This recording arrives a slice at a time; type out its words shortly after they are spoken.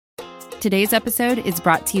Today's episode is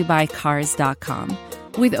brought to you by Cars.com.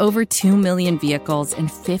 With over 2 million vehicles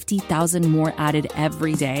and 50,000 more added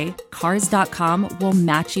every day, Cars.com will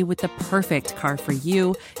match you with the perfect car for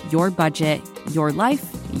you, your budget, your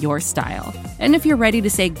life, your style. And if you're ready to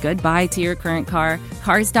say goodbye to your current car,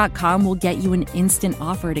 Cars.com will get you an instant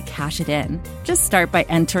offer to cash it in. Just start by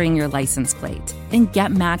entering your license plate and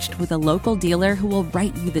get matched with a local dealer who will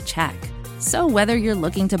write you the check. So whether you're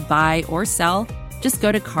looking to buy or sell, just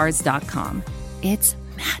go to Cars.com. It's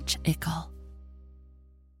magical.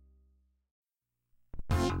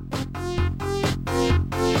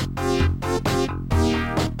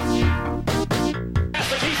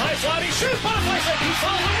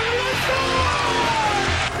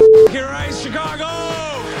 Here is Chicago!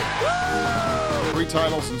 Woo! 3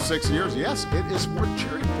 titles in 6 years. Yes, it is worth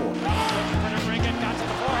cheering for. Got to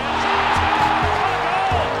the forehand.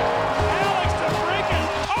 Alex DeBrincat.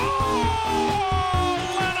 Oh,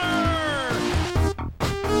 Leonard!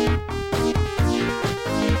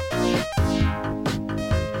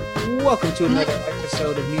 Welcome to another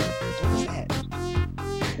episode of Music. What is that?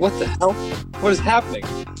 What the hell? What is happening?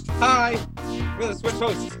 Hi! We're the switch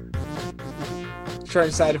hosts. Trying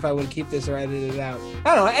to decide if I would keep this or edit it out.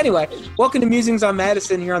 I don't know. Anyway, welcome to Musings on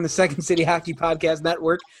Madison here on the Second City Hockey Podcast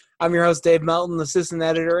Network. I'm your host, Dave Melton, assistant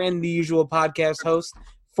editor and the usual podcast host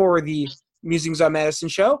for the Musings on Madison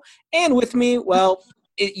show. And with me, well,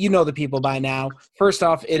 you know the people by now. First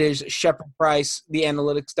off, it is Shepard Price, the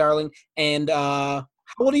analytics darling. And how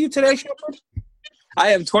old are you today, Shepard?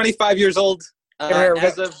 I am 25 years old Here,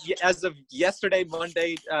 as of yesterday,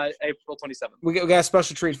 Monday, April 27th. We got a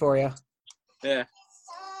special treat for you. Yeah.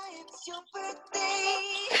 It's your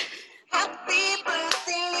birthday. Happy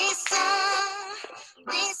birthday, Lisa.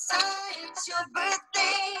 Lisa, it's your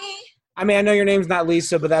birthday. I mean, I know your name's not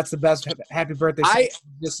Lisa, but that's the best happy birthday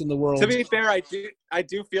just in the world. To be fair, I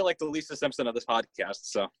do feel like the Lisa Simpson of this podcast,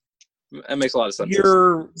 so it makes a lot of sense.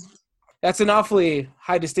 That's an awfully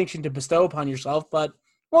high distinction to bestow upon yourself, but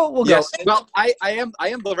we'll yes. go. Well, I am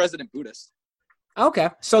the resident Buddhist. Okay,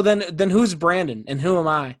 so then who's Brandon and who am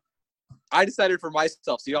I? I decided for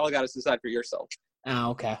myself, so you all got to decide for yourself.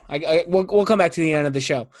 Oh, okay. We'll come back to the end of the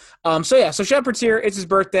show. So Shepard's here. It's his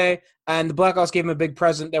birthday, and the Blackhawks gave him a big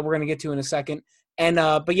present that we're going to get to in a second. And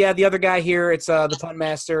but yeah, the other guy here, it's the punt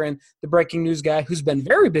master and the breaking news guy who's been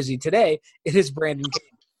very busy today. It is Brandon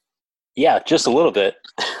King. Yeah, just a little bit.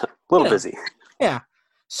 Busy. Yeah.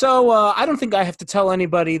 So I don't think I have to tell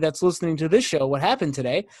anybody that's listening to this show what happened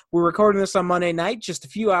today. We're recording this on Monday night, just a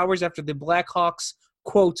few hours after the Blackhawks,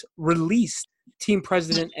 quote, released team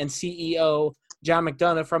president and CEO John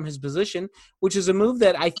McDonough from his position, which is a move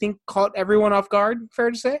that I think caught everyone off guard, fair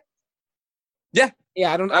to say? Yeah.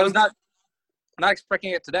 Yeah, I was not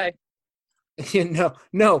expecting it today.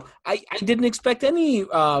 No. I didn't expect any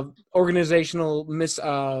organizational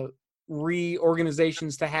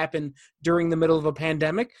reorganizations to happen during the middle of a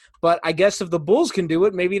pandemic, but I guess if the Bulls can do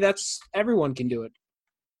it, maybe everyone can do it.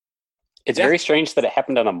 It's very strange that it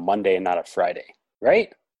happened on a Monday and not a Friday,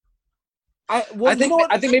 right? I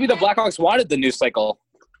think maybe the Blackhawks wanted the news cycle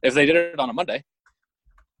if they did it on a Monday.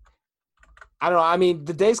 I don't know. I mean,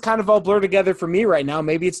 the days kind of all blur together for me right now.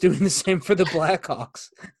 Maybe it's doing the same for the Blackhawks.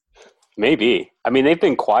 Maybe. I mean, they've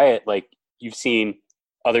been quiet. Like, you've seen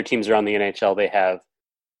other teams around the NHL, they have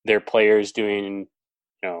their players doing,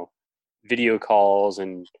 video calls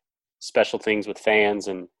and special things with fans.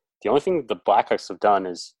 And the only thing the Blackhawks have done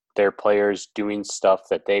is their players doing stuff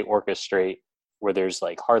that they orchestrate where there's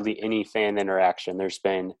like hardly any fan interaction. There's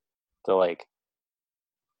been the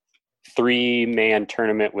 3-man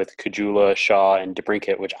tournament with Kajula, Shaw, and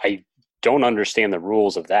DeBrincat, which I don't understand the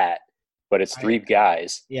rules of that, but it's 3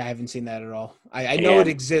 guys. Yeah, I haven't seen that at all. I know it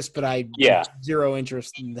exists, but zero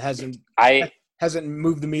interest and hasn't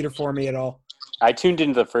moved the meter for me at all. I tuned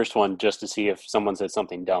into the first one just to see if someone said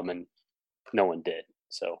something dumb, and no one did.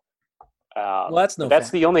 So that's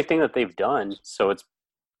the only thing that they've done. So it's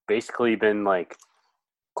basically been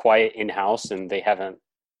quiet in-house, and they haven't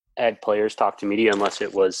had players talk to media unless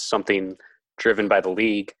it was something driven by the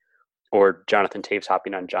league or Jonathan Taves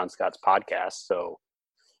hopping on John Scott's podcast. So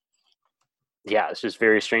yeah, it's just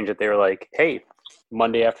very strange that they were like, hey,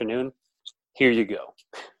 Monday afternoon, here you go.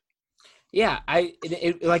 Yeah,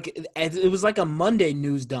 it was like a Monday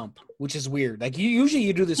news dump, which is weird. Usually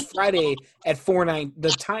you do this Friday at 4:09. The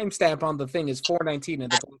timestamp on the thing is 4:19 at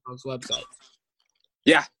the Blackhawks website.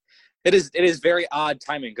 Yeah, it is very odd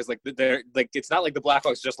timing because it's not like the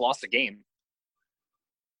Blackhawks just lost a game.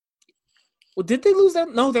 Well, did they lose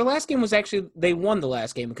that? No, their last game was actually they won the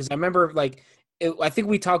last game because I remember I think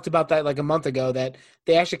we talked about that a month ago that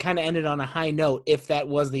they actually kind of ended on a high note. If that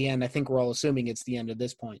was the end, I think we're all assuming it's the end at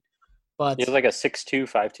this point. But it was like a 6-2,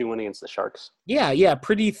 5-2 win against the Sharks. Yeah,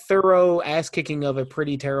 pretty thorough ass-kicking of a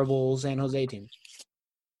pretty terrible San Jose team.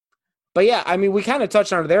 But yeah, I mean, we kind of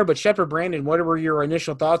touched on it there, but Shepard, Brandon, what were your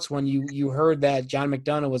initial thoughts when you heard that John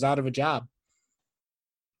McDonough was out of a job?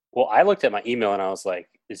 Well, I looked at my email and I was like,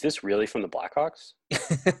 is this really from the Blackhawks?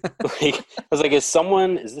 I was like,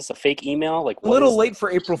 is this a fake email? Like, a little late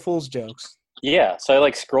for April Fool's jokes. Yeah, so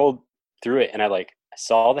I scrolled through it and I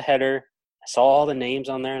saw the header, I saw all the names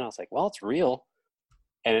on there, and I was like, well, it's real.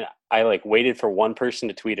 And I waited for one person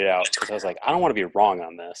to tweet it out because I was like, I don't want to be wrong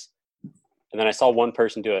on this. And then I saw one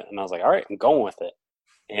person do it, and I was like, all right, I'm going with it.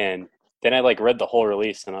 And then I read the whole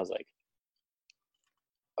release, and I was like,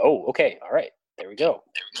 oh, okay, all right, there we go.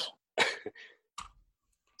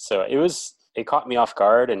 So it caught me off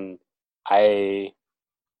guard, and if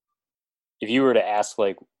you were to ask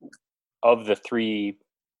of the three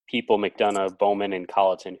people, McDonough, Bowman, and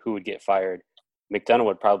Colleton, who would get fired, McDonough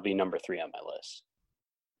would probably be number 3 on my list.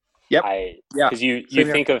 Yep. Because you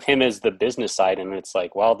think of him as the business side, and it's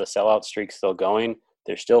like, well, the sellout streak's still going.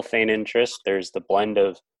 There's still fan interest. There's the blend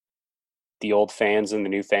of the old fans and the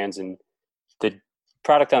new fans, and the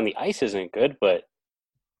product on the ice isn't good, but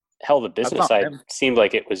hell, the business side seemed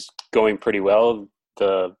like it was going pretty well.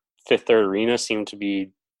 The Fifth Third Arena seemed to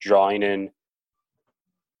be drawing in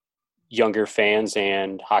younger fans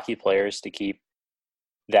and hockey players to keep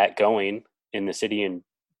that going in the city and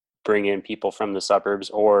bring in people from the suburbs,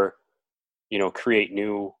 or create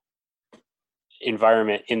new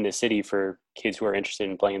environment in the city for kids who are interested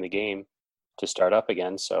in playing the game to start up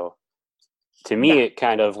again. So to me, it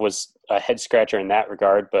kind of was a head scratcher in that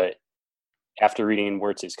regard, but after reading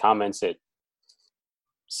Wirtz's comments, it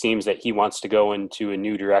seems that he wants to go into a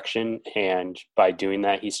new direction, and by doing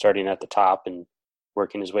that, he's starting at the top and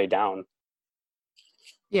working his way down.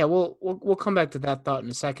 Yeah, we'll come back to that thought in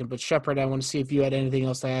a second. But Shepard, I want to see if you had anything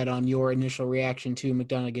else to add on your initial reaction to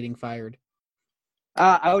McDonough getting fired.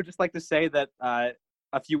 I would just like to say that a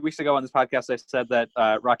few weeks ago on this podcast, I said that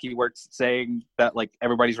Rocky Wirtz saying that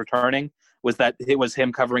everybody's returning was that it was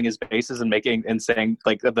him covering his bases and saying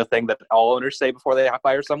the thing that all owners say before they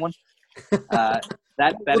fire someone. That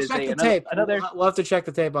is another. We'll have to check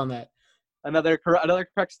the tape on that. Another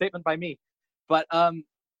correct statement by me, but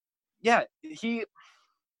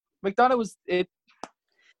McDonough was it.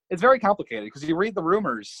 It's very complicated because you read the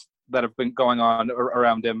rumors that have been going on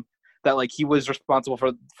around him that he was responsible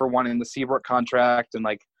for wanting the Seabrook contract and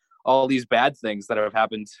all these bad things that have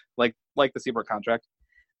happened like the Seabrook contract,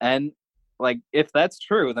 and if that's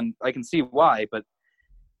true, then I can see why. But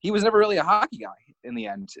he was never really a hockey guy in the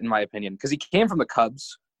end, in my opinion, because he came from the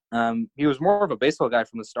Cubs. He was more of a baseball guy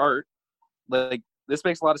from the start. This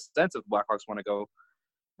makes a lot of sense if the Blackhawks want to go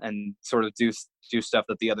and sort of do stuff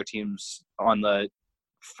that the other teams on the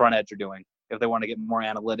front edge are doing. If they want to get more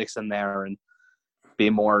analytics in there and be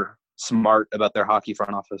more smart about their hockey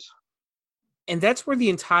front office. And that's where the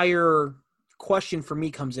entire question for me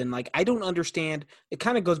comes in. I don't understand. It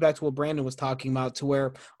kind of goes back to what Brandon was talking about, to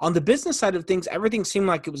where on the business side of things, everything seemed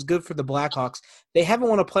like it was good for the Blackhawks. They haven't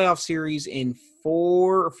won a playoff series in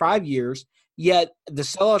 4 or 5 years, yet the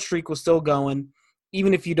sellout streak was still going.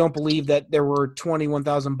 Even if you don't believe that there were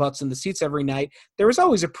 21,000 butts in the seats every night, there was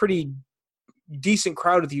always a pretty decent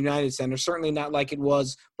crowd at the United Center, certainly not like it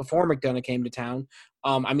was before McDonough came to town.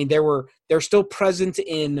 They're still present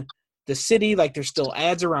in the city. There's still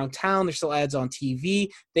ads around town. There's still ads on TV.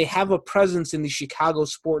 They have a presence in the Chicago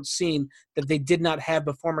sports scene that they did not have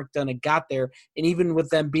before McDonough got there. And even with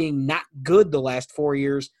them being not good the last 4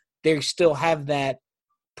 years, they still have that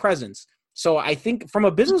presence. So I think from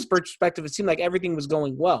a business perspective, it seemed like everything was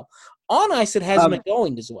going well. On ice, it hasn't been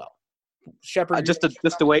going as well. Shepard, just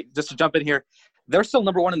to jump in here, they're still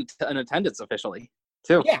number 1 in attendance officially,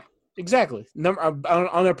 too. Yeah, exactly.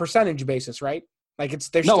 On a percentage basis, right? On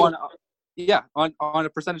a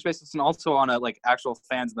percentage basis, and also on a actual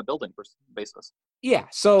fans in the building basis. Yeah.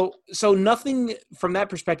 So nothing from that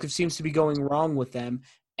perspective seems to be going wrong with them.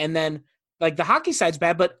 And then the hockey side's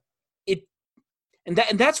bad, but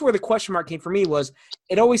that's where the question mark came for me. Was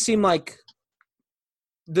it always seemed like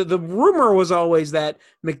the rumor was always that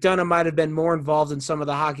McDonough might have been more involved in some of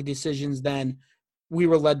the hockey decisions than we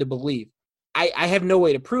were led to believe. I have no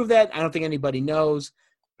way to prove that. I don't think anybody knows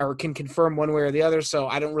or can confirm one way or the other, so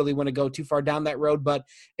I don't really want to go too far down that road. But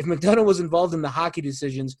if McDonough was involved in the hockey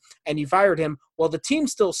decisions and you fired him, well, the team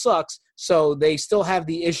still sucks, so they still have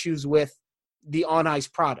the issues with the on-ice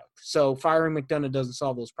product. So firing McDonough doesn't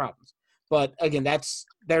solve those problems. But, again,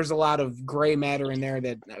 there's a lot of gray matter in there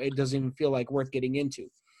that it doesn't even feel like worth getting into.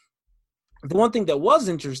 The one thing that was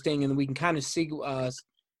interesting, and we can kind of see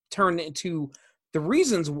turn into the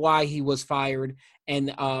reasons why he was fired,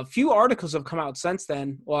 And a few articles have come out since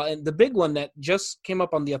then. Well, and the big one that just came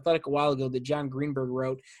up on The Athletic a while ago that John Greenberg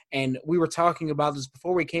wrote, and we were talking about this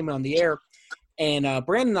before we came on the air. And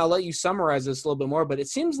Brandon, I'll let you summarize this a little bit more, but it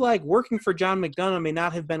seems like working for John McDonough may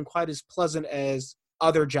not have been quite as pleasant as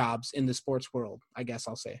other jobs in the sports world, I guess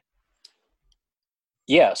I'll say.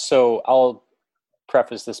 Yeah, so I'll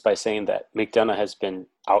preface this by saying that McDonough has been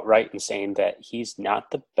outright in saying that he's not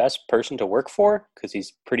the best person to work for because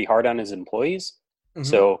he's pretty hard on his employees. Mm-hmm.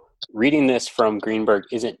 So reading this from Greenberg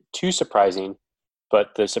isn't too surprising,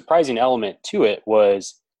 but the surprising element to it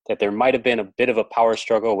was that there might have been a bit of a power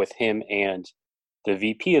struggle with him and the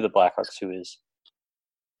VP of the Blackhawks, who is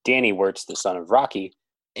Danny Wirtz, the son of Rocky.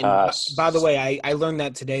 And by the way, I learned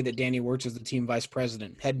that today that Danny Wirtz is the team vice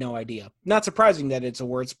president. Had no idea. Not surprising that it's a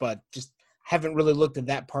Wirtz, but just haven't really looked at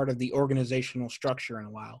that part of the organizational structure in a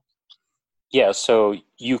while. Yeah, so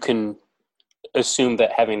you can assume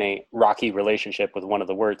that having a rocky relationship with one of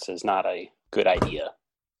the Wirtz is not a good idea.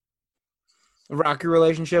 A rocky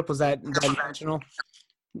relationship? Was that intentional?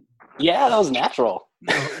 Yeah, that was natural.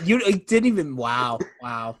 You didn't even – wow.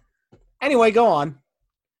 Anyway, go on.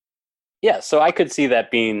 Yeah, so I could see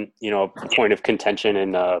that being, a point of contention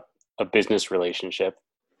in a business relationship.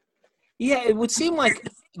 Yeah, it would seem like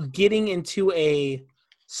getting into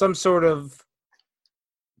some sort of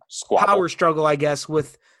squabble. Power struggle, I guess,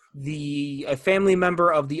 with a family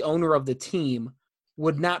member of the owner of the team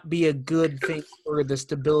would not be a good thing for the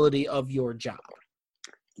stability of your job.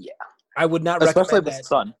 Yeah. I would not especially recommend with that.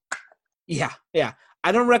 Son. Yeah.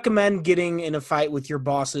 I don't recommend getting in a fight with your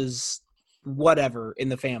boss's whatever in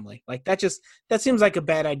the family. Like that seems like a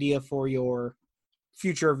bad idea for your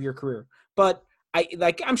future of your career. But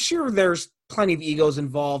I'm sure there's plenty of egos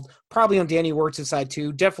involved, probably on Danny Wirtz's side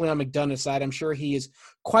too, definitely on McDonough's side. I'm sure he is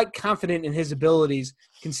quite confident in his abilities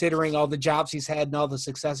considering all the jobs he's had and all the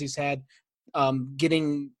success he's had,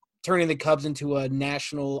 turning the Cubs into a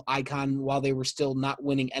national icon while they were still not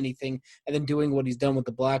winning anything and then doing what he's done with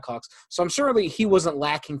the Blackhawks. So I'm sure that he wasn't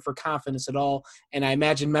lacking for confidence at all. And I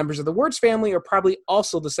imagine members of the Wirtz family are probably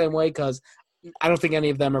also the same way because I don't think any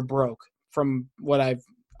of them are broke from what I've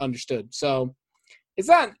understood. So it's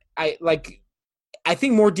not – I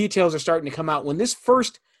think more details are starting to come out. When this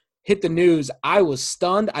first hit the news, I was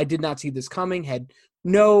stunned. I did not see this coming, had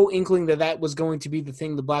no inkling that was going to be the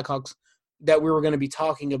thing the Blackhawks – that we were going to be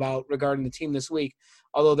talking about regarding the team this week.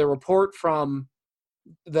 Although the report from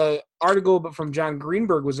the article, but from John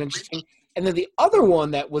Greenberg was interesting. And then the other one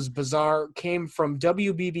that was bizarre came from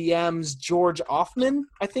WBBM's George Offman,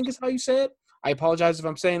 I think is how you say it. I apologize if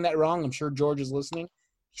I'm saying that wrong. I'm sure George is listening.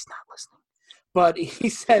 He's not listening. But he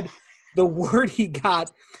said the word he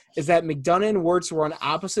got is that McDonough and Wirtz were on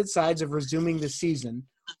opposite sides of resuming the season.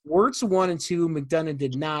 Wirtz 1 and 2, McDonough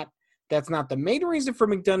did not. That's not the main reason for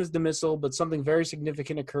McDonough's dismissal, but something very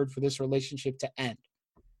significant occurred for this relationship to end.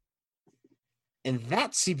 And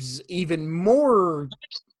that seems even more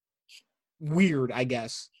weird, I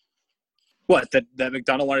guess. What, that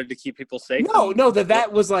McDonough wanted to keep people safe? No,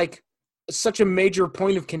 that was like such a major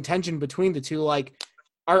point of contention between the two. Like,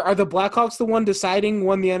 are the Blackhawks the one deciding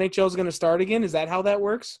when the NHL is going to start again? Is that how that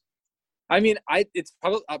works? I mean, it's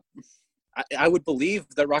probably I would believe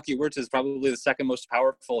that Rocky Wirtz is probably the second most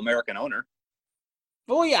powerful American owner.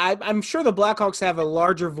 Oh, yeah, I'm sure the Blackhawks have a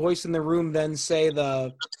larger voice in the room than, say,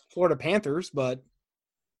 the Florida Panthers, but...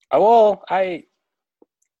 Well, I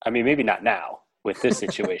mean, maybe not now with this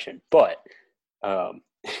situation, but,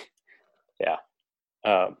 yeah.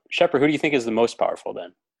 Shepard, who do you think is the most powerful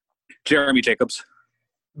then? Jeremy Jacobs.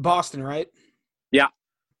 Boston, right? Yeah.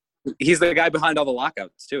 He's the guy behind all the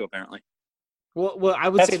lockouts, too, apparently. Well, I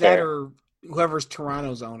would say fair. That or whoever's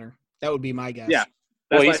Toronto's owner. That would be my guess. Yeah.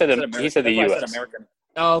 Well, he said the U.S.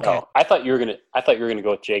 Oh, okay. Oh, I thought you were gonna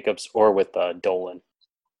go with Jacobs or with Dolan,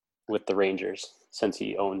 with the Rangers, since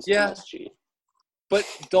he owns MSG. But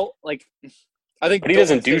I think, but he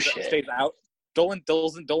doesn't do shit. Stays out. Dolan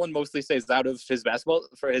mostly stays out of his basketball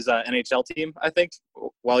for his NHL team, I think,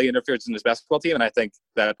 while he interferes in his basketball team, and I think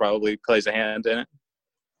that probably plays a hand in it.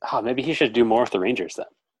 Oh, maybe he should do more with the Rangers then.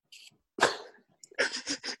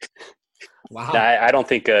 Wow. I don't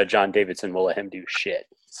think John Davidson will let him do shit.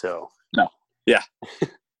 So no, yeah,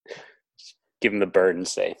 give him the bird and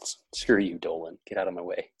say, "Screw you, Dolan, get out of my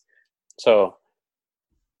way." So,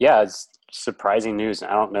 yeah, it's surprising news.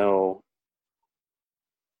 I don't know.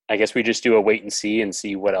 I guess we just do a wait and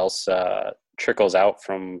see what else trickles out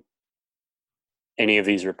from any of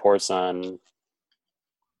these reports on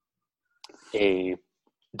a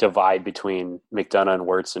divide between McDonough and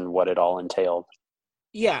Wirtz and what it all entailed.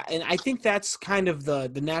 Yeah, and I think that's kind of the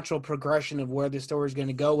natural progression of where the story is going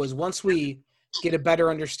to go is once we get a better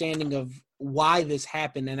understanding of why this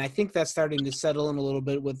happened. And I think that's starting to settle in a little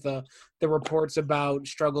bit with the reports about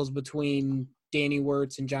struggles between Danny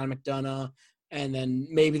Wirtz and John McDonough, and then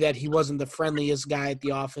maybe that he wasn't the friendliest guy at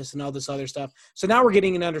the office and all this other stuff. So now we're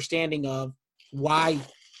getting an understanding of why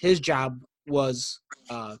his job was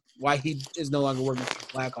why he is no longer working for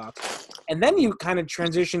the Blackhawks. And then you kind of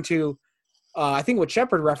transition to I think what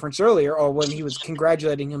Shepard referenced earlier, or when he was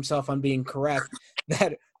congratulating himself on being correct,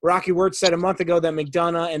 that Rocky Wirtz said a month ago that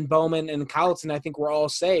McDonough and Bowman and Colliton, I think, were all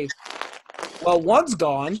safe. Well, one's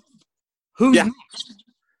gone. Who's next?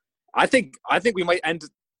 I think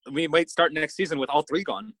we might start next season with all three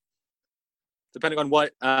gone, depending on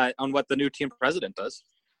what the new team president does.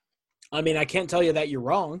 I mean, I can't tell you that you're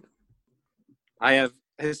wrong. I have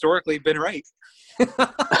historically been right.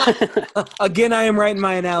 Again, I am right in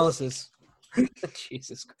my analysis.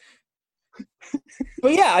 Jesus.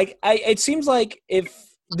 But yeah, it seems like if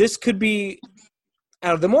this could be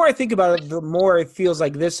the more I think about it, the more it feels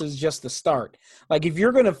like this is just the start. Like if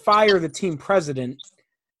you're going to fire the team president,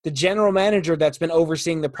 the general manager that's been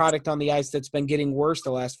overseeing the product on the ice that's been getting worse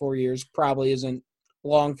the last 4 years probably isn't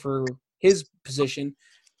long for his position.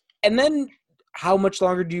 And then how much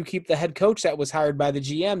longer do you keep the head coach that was hired by the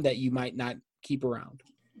GM that you might not keep around?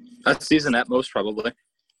 A season at most, probably.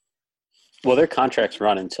 Well, their contracts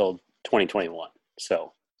run until 2021.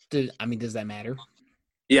 So, does that matter?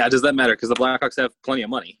 Yeah, does that matter? Because the Blackhawks have plenty of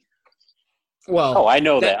money. Well, I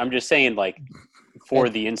know that. I'm just saying, like, for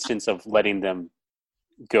the instance of letting them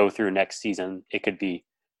go through next season, it could be,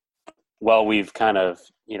 well, we've kind of,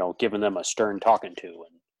 given them a stern talking to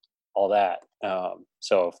and all that.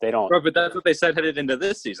 So if they don't, but that's what they said headed into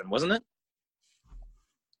this season, wasn't it?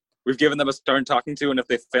 We've given them a stern talking to, and if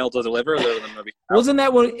they fail to deliver, they're going to be. Isn't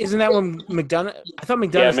that when McDonough? I thought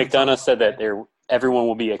McDonough. Yeah, McDonough said that everyone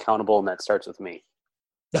will be accountable, and that starts with me.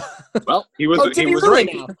 Well, he was right.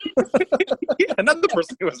 Yeah, another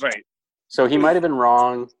person who was right. So he might have been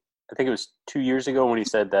wrong. I think it was 2 years ago when he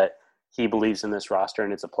said that he believes in this roster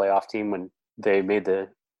and it's a playoff team when they made the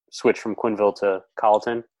switch from Quinville to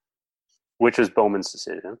Colliton, which was Bowman's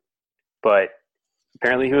decision. But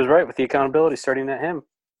apparently he was right with the accountability starting at him.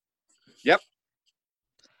 Yep.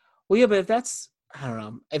 Well, yeah, but if that's, I don't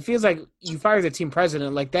know, it feels like you fire the team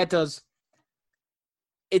president like that does.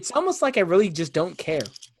 It's almost like I really just don't care.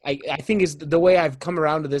 I think is the way I've come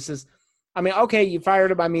around to this is, okay, you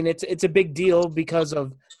fired him. It's a big deal because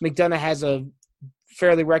of McDonough has a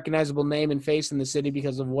fairly recognizable name and face in the city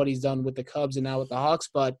because of what he's done with the Cubs and now with the Hawks.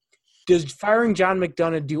 But does firing John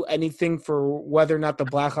McDonough do anything for whether or not the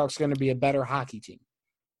Blackhawks are going to be a better hockey team?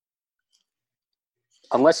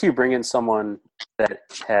 Unless you bring in someone that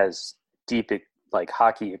has deep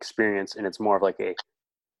hockey experience and it's more of like a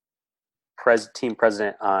team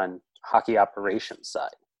president on hockey operations side,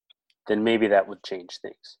 then maybe that would change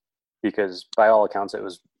things. Because by all accounts, it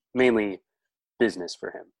was mainly business for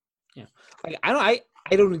him. Yeah, I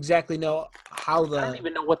don't exactly know how I don't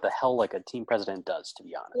even know what the hell a team president does, to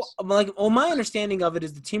be honest. My understanding of it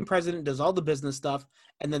is the team president does all the business stuff,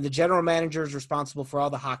 and then the general manager is responsible for all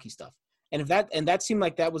the hockey stuff. And that seemed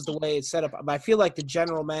like that was the way it's set up. But I feel like the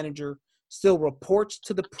general manager still reports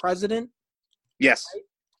to the president. Yes. Right?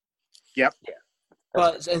 Yep.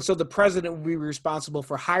 Yeah. And so the president will be responsible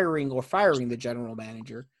for hiring or firing the general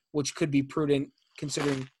manager, which could be prudent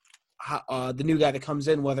considering the new guy that comes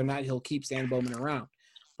in, whether or not he'll keep Stan Bowman around.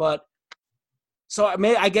 But so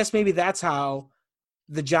I guess maybe that's how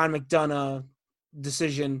the John McDonough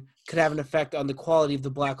decision could have an effect on the quality of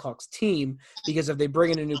the Blackhawks team, because if they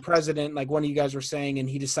bring in a new president, like one of you guys were saying, and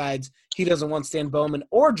he decides he doesn't want Stan Bowman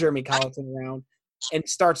or Jeremy Colliton around and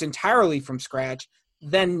starts entirely from scratch,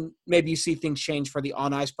 then maybe you see things change for the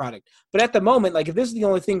on-ice product. But at the moment, if this is the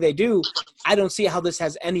only thing they do, I don't see how this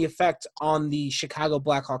has any effect on the Chicago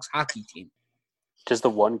Blackhawks hockey team. Does the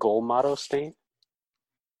one goal motto stay?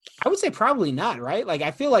 I would say probably not, right?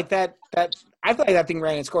 I feel like that thing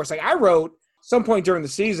ran its course. I wrote some point during the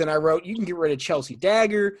season, you can get rid of Chelsea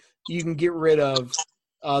Dagger, you can get rid of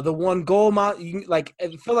the one goal motto. I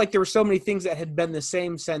feel like there were so many things that had been the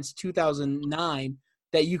same since 2009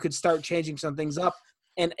 that you could start changing some things up.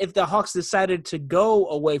 And if the Hawks decided to go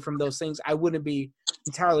away from those things, I wouldn't be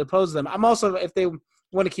entirely opposed to them. I'm also, if they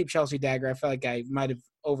want to keep Chelsea Dagger, I feel like I might have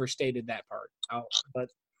overstated that part. But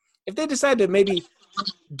if they decide to maybe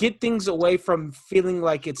get things away from feeling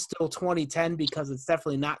like it's still 2010 because it's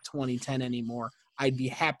definitely not 2010 anymore, I'd be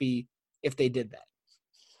happy if they did that.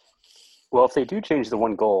 Well, if they do change the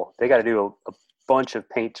one goal, they got to do a bunch of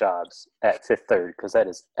paint jobs at Fifth Third because that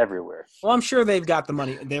is everywhere. Well, I'm sure they've got the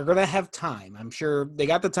money. They're going to have time. I'm sure they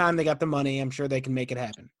got the time. They got the money. I'm sure they can make it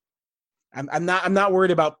happen. I'm not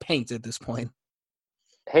worried about paint at this point.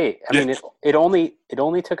 hey, I mean, it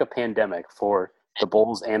only took a pandemic for the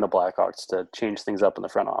Bulls and the Blackhawks to change things up in the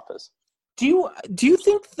front office. Do you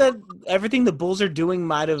think that everything the Bulls are doing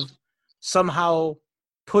might have somehow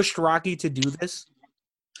pushed Rocky to do this?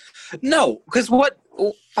 No, because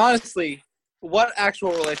honestly, what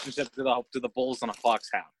actual relationship do the Bulls and the Hawks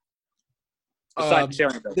have? Besides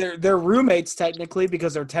sharing buildings? They're roommates technically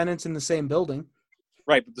because they're tenants in the same building.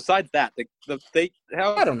 Right, but besides that, they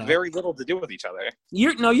have very little to do with each other.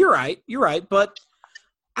 You're right, but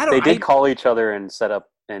I don't. They did call each other and set up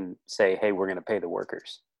and say, "Hey, we're going to pay the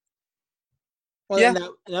workers." Well, yeah,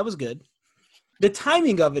 that was good. The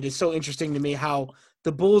timing of it is so interesting to me. How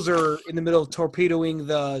the Bulls are in the middle of torpedoing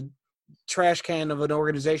the trash can of an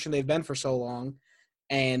organization they've been for so long,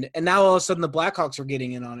 and now all of a sudden the Blackhawks are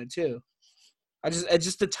getting in on it too.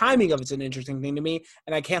 Just the timing of it's an interesting thing to me,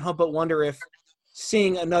 and I can't help but wonder if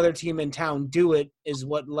seeing another team in town do it is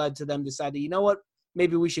what led to them deciding, you know what,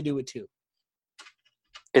 maybe we should do it too.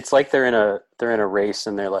 It's like they're in a race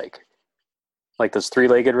and they're like this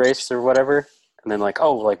 3-legged race or whatever, and then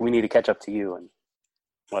we need to catch up to you and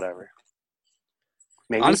whatever.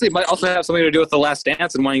 Maybe. Honestly, it might also have something to do with The Last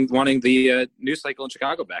Dance and wanting the news cycle in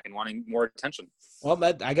Chicago back and wanting more attention. Well,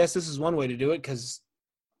 I guess this is one way to do it because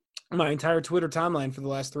my entire Twitter timeline for the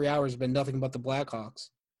last 3 hours has been nothing but the Blackhawks.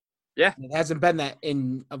 Yeah. It hasn't been that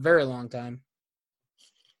in a very long time.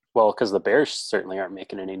 Well, because the Bears certainly aren't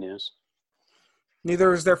making any news.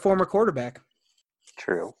 Neither is their former quarterback.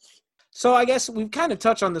 True. So I guess we've kind of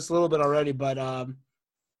touched on this a little bit already, but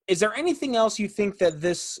is there anything else you think that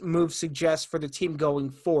this move suggests for the team going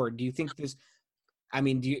forward? Do you think do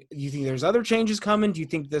you think there's other changes coming? Do you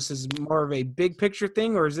think this is more of a big picture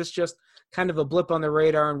thing, or is this just kind of a blip on the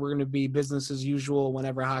radar and we're going to be business as usual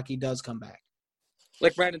whenever hockey does come back?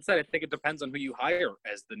 Like Brandon said, I think it depends on who you hire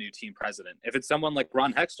as the new team president. If it's someone like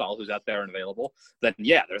Ron Hextall who's out there and available, then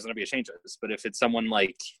yeah, there's going to be changes. But if it's someone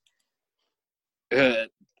like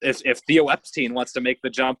if Theo Epstein wants to make the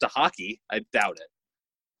jump to hockey, I doubt it.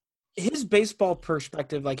 His baseball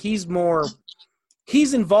perspective, he's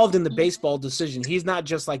involved in the baseball decision. He's not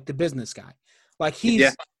just like the business guy.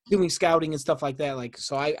 He's doing scouting and stuff like that.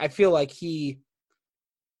 So I feel like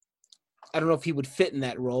I don't know if he would fit in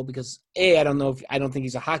that role because A, I don't think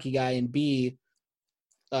he's a hockey guy, and B,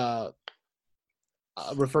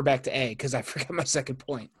 refer back to A because I forgot my second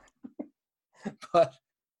point. But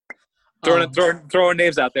throwing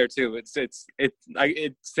names out there too. It's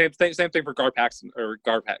same thing for Gar Paxton or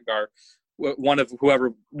Gar one of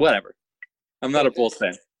whoever, whatever. I'm not a Bulls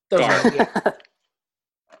fan. Gar.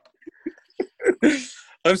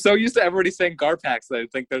 I'm so used to everybody saying Garpax that I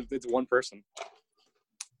think that it's one person.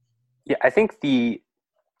 Yeah, I think maybe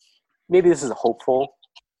this is hopeful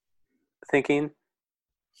thinking.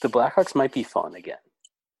 The Blackhawks might be fun again.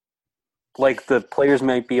 The players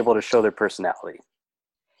might be able to show their personality.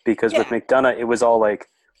 Because with McDonough, it was all like,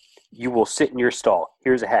 you will sit in your stall.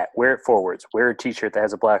 Here's a hat. Wear it forwards. Wear a T-shirt that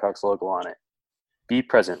has a Blackhawks logo on it. Be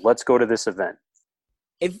present. Let's go to this event.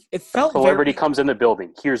 It felt celebrity comes in the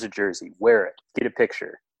building. Here's a jersey. Wear it. Get a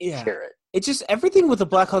picture. Yeah. Share it. It just everything with the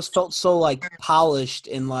Blackhawks felt so polished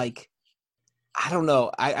and I don't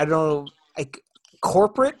know. I don't know.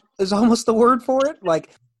 Corporate is almost the word for it.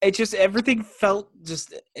 It just everything felt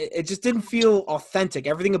it just didn't feel authentic.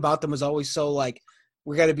 Everything about them was always so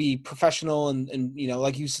we got to be professional and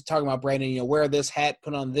like you were talking about, Brandon, wear this hat,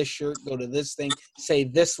 put on this shirt, go to this thing, say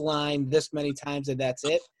this line this many times, and that's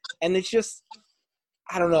it. And it's just,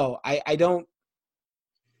 I don't know.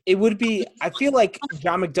 It would be, I feel like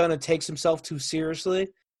John McDonough takes himself too seriously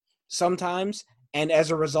sometimes. And as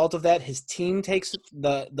a result of that, his team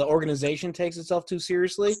the organization takes itself too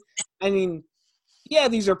seriously. I mean, yeah,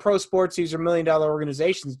 these are pro sports. These are $1 million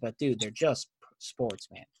organizations, but dude, they're just sports,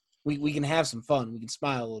 man. We can have some fun. We can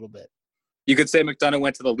smile a little bit. You could say McDonough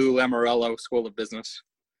went to the Lou Lamoriello School of Business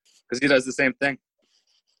because he does the same thing.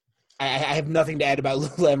 I have nothing to add about Lou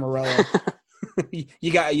Lamoriello.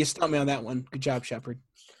 You stumped me on that one. Good job, Shepard.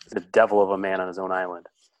 He's a devil of a man on his own island.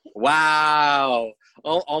 Wow.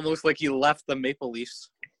 Almost like he left the Maple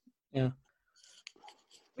Leafs. Yeah.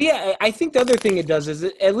 Yeah, I think the other thing it does is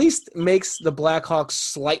it at least makes the Blackhawks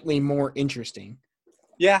slightly more interesting.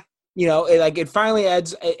 Yeah. It finally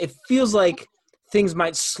adds – it feels like things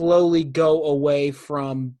might slowly go away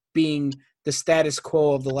from being the status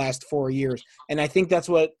quo of the last 4 years. And I think it's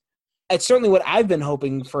certainly what I've been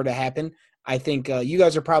hoping for to happen. I think you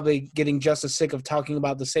guys are probably getting just as sick of talking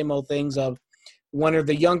about the same old things of when are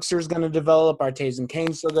the youngsters going to develop? Are Taves and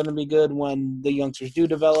Kane still going to be good when the youngsters do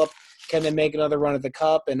develop? Can they make another run at the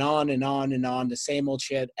cup? And on and on and on, the same old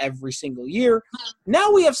shit every single year. Now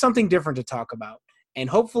we have something different to talk about. And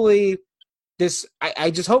hopefully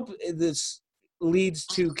I just hope this leads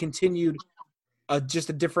to continued just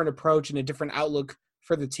a different approach and a different outlook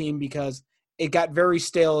for the team, because it got very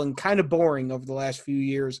stale and kind of boring over the last few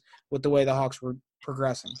years with the way the Hawks were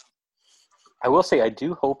progressing. I will say I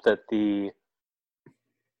do hope that the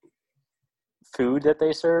food that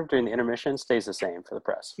they serve during the intermission stays the same for the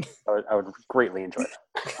press. I would greatly enjoy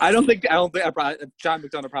that. I don't think John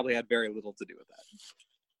McDonough probably had very little to do with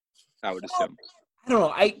that. I would assume. I don't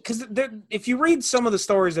know. Because if you read some of the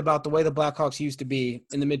stories about the way the Blackhawks used to be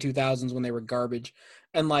in the mid-2000s when they were garbage,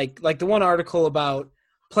 and like the one article about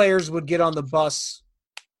players would get on the bus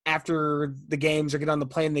after the games or get on the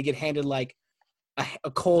plane, they get handed like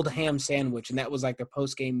a cold ham sandwich, and that was like their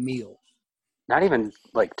post-game meal. Not even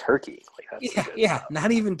like turkey. Yeah,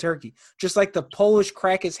 not even turkey. Just like the Polish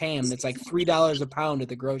Krakus ham that's like $3 a pound at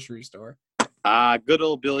the grocery store. Good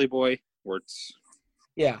old Billy Boy Wirtz.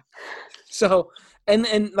 Yeah. So,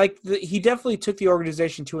 and like he definitely took the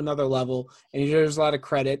organization to another level, and he deserves a lot of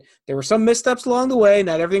credit. There were some missteps along the way.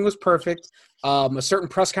 Not everything was perfect. A certain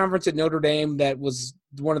press conference at Notre Dame that was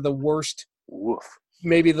one of the worst,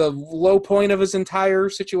 maybe the low point of his entire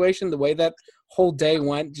situation. The way that whole day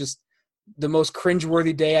went, just the most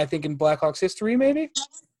cringeworthy day I think in Blackhawks history, maybe.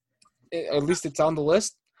 At least it's on the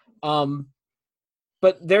list.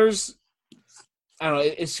 But there's, I don't know.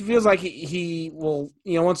 It feels like he will,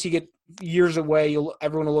 once you get years away,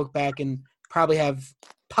 everyone will look back and probably have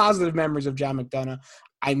positive memories of John McDonough.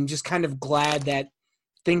 I'm just kind of glad that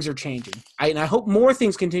things are changing. And I hope more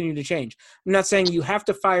things continue to change. I'm not saying you have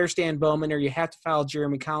to fire Stan Bowman or you have to fire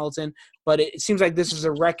Jeremy Colleton, but it seems like this is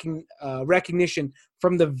a recognition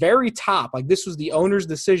from the very top. Like this was the owner's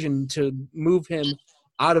decision to move him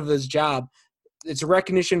out of his job. It's a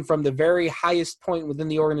recognition from the very highest point within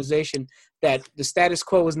the organization that the status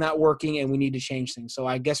quo is not working and we need to change things. So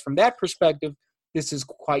I guess from that perspective, this is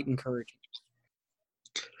quite encouraging.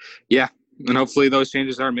 Yeah, and hopefully those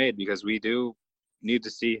changes are made because we do need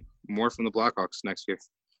to see more from the Blackhawks next year.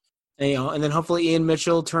 And then hopefully Ian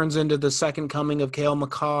Mitchell turns into the second coming of Cale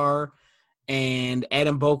Makar, and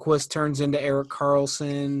Adam Boquist turns into Erik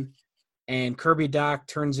Karlsson, and Kirby Dach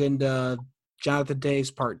turns into Jonathan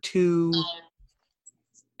Davis Part 2.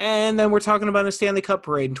 And then we're talking about a Stanley Cup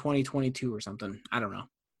parade in 2022 or something. I don't know.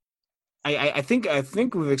 I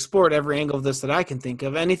think we've explored every angle of this that I can think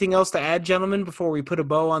of. Anything else to add, gentlemen, before we put a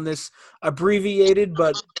bow on this abbreviated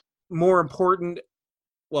but more important?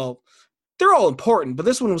 Well, they're all important, but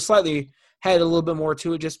this one was had a little bit more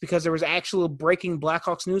to it just because there was actual breaking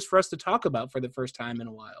Blackhawks news for us to talk about for the first time in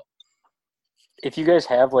a while. If you guys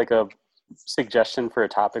have like a suggestion for a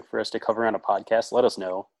topic for us to cover on a podcast, let us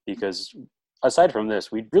know, because aside from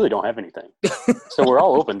this, we really don't have anything. So we're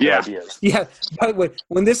all open to ideas. Yeah. By the way,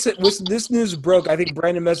 when this news broke, I think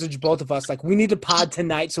Brandon messaged both of us, like, we need to pod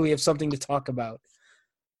tonight so we have something to talk about.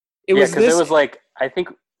 It was like, I think,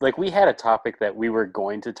 like, we had a topic that we were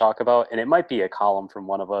going to talk about, and it might be a column from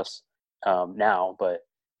one of us now, but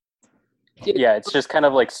yeah, it's just kind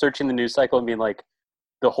of like searching the news cycle and being like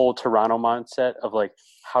the whole Toronto mindset of like,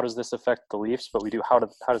 how does this affect the Leafs? But we do, how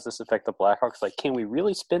does this affect the Blackhawks? Like, can we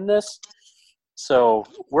really spin this? So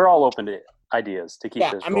we're all open to ideas to keep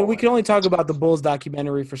this rolling. We can only talk about the Bulls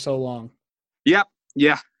documentary for so long. Yep.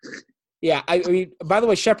 Yeah. Yeah. I mean, by the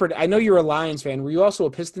way, Shepard, I know you're a Lions fan. Were you also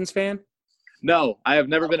a Pistons fan? No, I have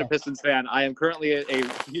never been a Pistons fan. I am currently a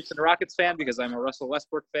Houston Rockets fan because I'm a Russell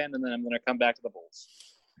Westbrook fan, and then I'm going to come back to the Bulls.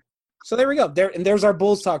 So there we go. There's our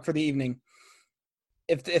Bulls talk for the evening.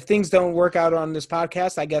 If things don't work out on this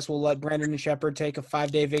podcast, I guess we'll let Brandon and Shepard take a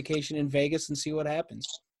 5-day vacation in Vegas and see what happens.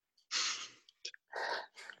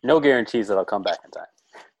 No guarantees that I'll come back in time.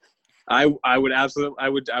 I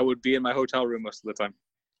would be in my hotel room most of the time.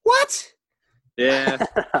 What? Yeah.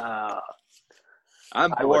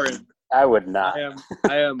 I'm boring. I would not.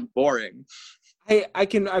 I am boring.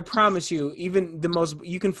 I promise you, even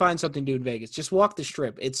you can find something to do in Vegas. Just walk the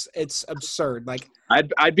strip. It's absurd. Like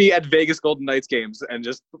I'd be at Vegas Golden Knights games and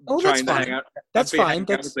just trying to hang out. That's fine.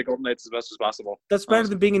 That's the Golden Knights as best as possible. That's better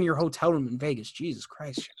than being in your hotel room in Vegas. Jesus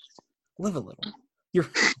Christ. Live a little. You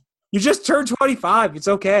just turned 25. It's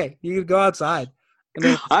okay. You can go outside.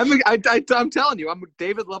 I'm telling you, I'm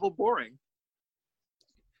David level boring.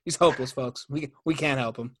 He's hopeless, folks. We can't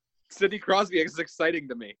help him. Sidney Crosby is exciting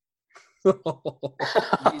to me.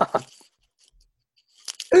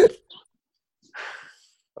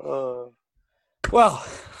 Well,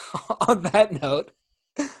 on that note,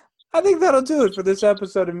 I think that'll do it for this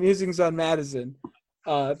episode of Musings on Madison.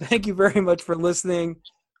 Thank you very much for listening.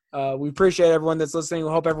 We appreciate everyone that's listening.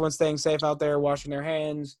 We hope everyone's staying safe out there, washing their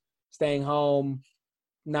hands, staying home,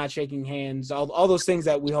 not shaking hands, all those things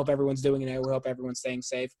that we hope everyone's doing, and we hope everyone's staying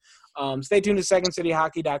safe. Stay tuned to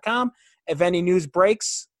secondcityhockey.com. If any news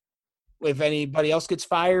breaks, if anybody else gets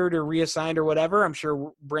fired or reassigned or whatever, I'm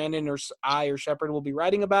sure Brandon or I or Shepard will be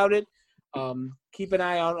writing about it. Keep an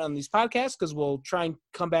eye out on these podcasts because we'll try and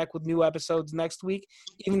come back with new episodes next week,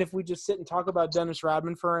 even if we just sit and talk about Dennis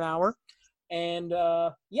Rodman for an hour. And,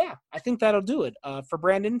 I think that'll do it. For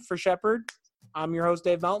Brandon, for Shepard, I'm your host,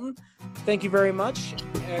 Dave Melton. Thank you very much.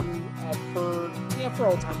 And for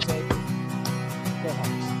old time's sake, go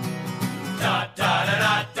Hawks.